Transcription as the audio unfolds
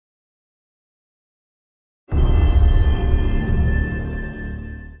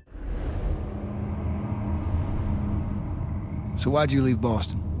So why'd you leave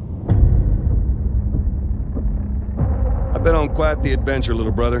Boston? I've been on quite the adventure,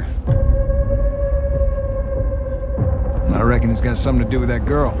 little brother. I reckon it's got something to do with that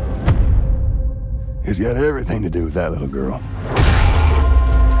girl. It's got everything to do with that little girl.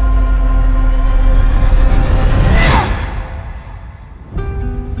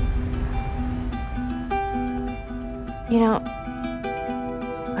 You know,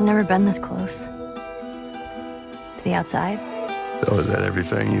 I've never been this close. It's the outside. So is that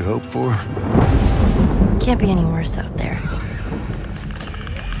everything you hoped for? Can't be any worse out there.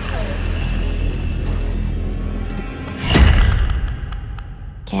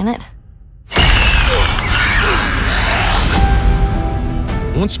 Can it?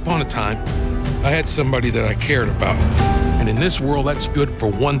 Once upon a time, I had somebody that I cared about. And in this world, that's good for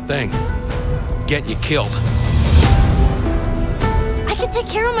one thing. Get you killed. I can take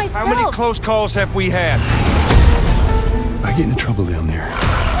care of myself. How many close calls have we had? I get into trouble down there.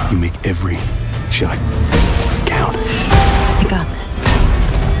 You make every shot count. I got this.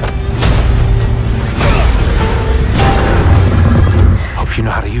 Hope you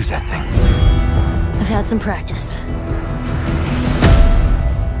know how to use that thing. I've had some practice.